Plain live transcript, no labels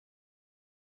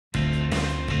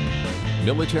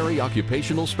Military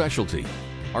Occupational Specialty,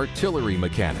 Artillery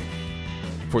Mechanic.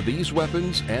 For these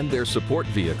weapons and their support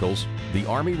vehicles, the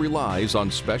Army relies on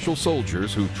special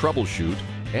soldiers who troubleshoot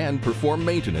and perform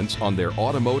maintenance on their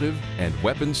automotive and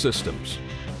weapon systems.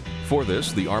 For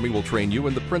this, the Army will train you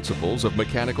in the principles of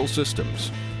mechanical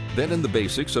systems, then in the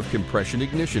basics of compression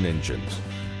ignition engines,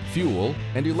 fuel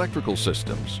and electrical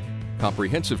systems,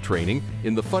 comprehensive training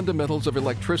in the fundamentals of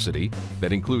electricity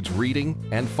that includes reading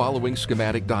and following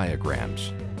schematic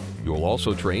diagrams. You will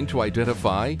also train to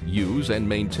identify, use, and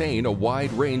maintain a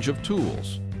wide range of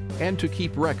tools, and to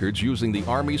keep records using the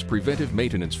Army's preventive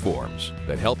maintenance forms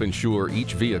that help ensure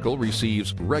each vehicle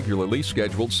receives regularly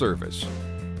scheduled service.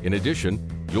 In addition,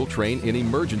 you'll train in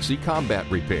emergency combat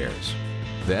repairs.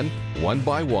 Then, one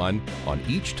by one, on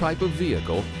each type of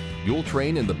vehicle, you'll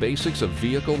train in the basics of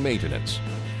vehicle maintenance,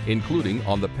 including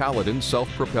on the Paladin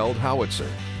self-propelled howitzer,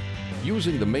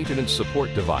 using the maintenance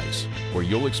support device, where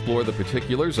you'll explore the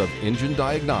particulars of engine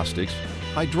diagnostics,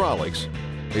 hydraulics,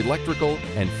 electrical,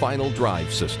 and final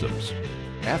drive systems.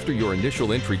 After your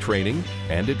initial entry training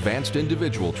and advanced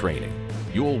individual training,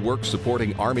 you'll work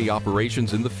supporting Army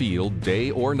operations in the field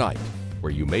day or night,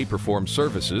 where you may perform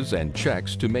services and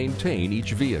checks to maintain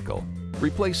each vehicle,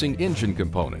 replacing engine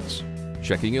components,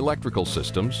 checking electrical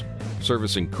systems,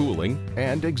 servicing cooling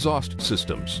and exhaust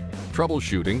systems,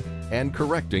 troubleshooting, and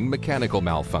correcting mechanical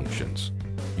malfunctions.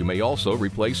 You may also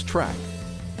replace track,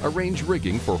 arrange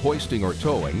rigging for hoisting or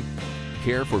towing,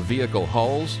 care for vehicle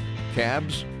hulls,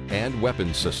 cabs, and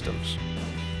weapon systems.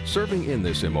 Serving in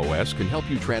this MOS can help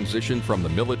you transition from the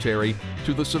military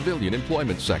to the civilian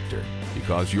employment sector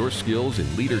because your skills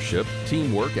in leadership,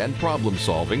 teamwork, and problem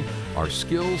solving are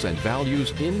skills and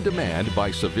values in demand by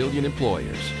civilian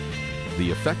employers. The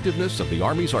effectiveness of the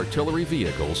Army's artillery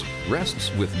vehicles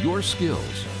rests with your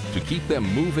skills to keep them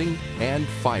moving and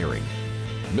firing.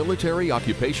 Military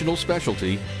Occupational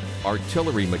Specialty,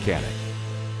 Artillery Mechanic.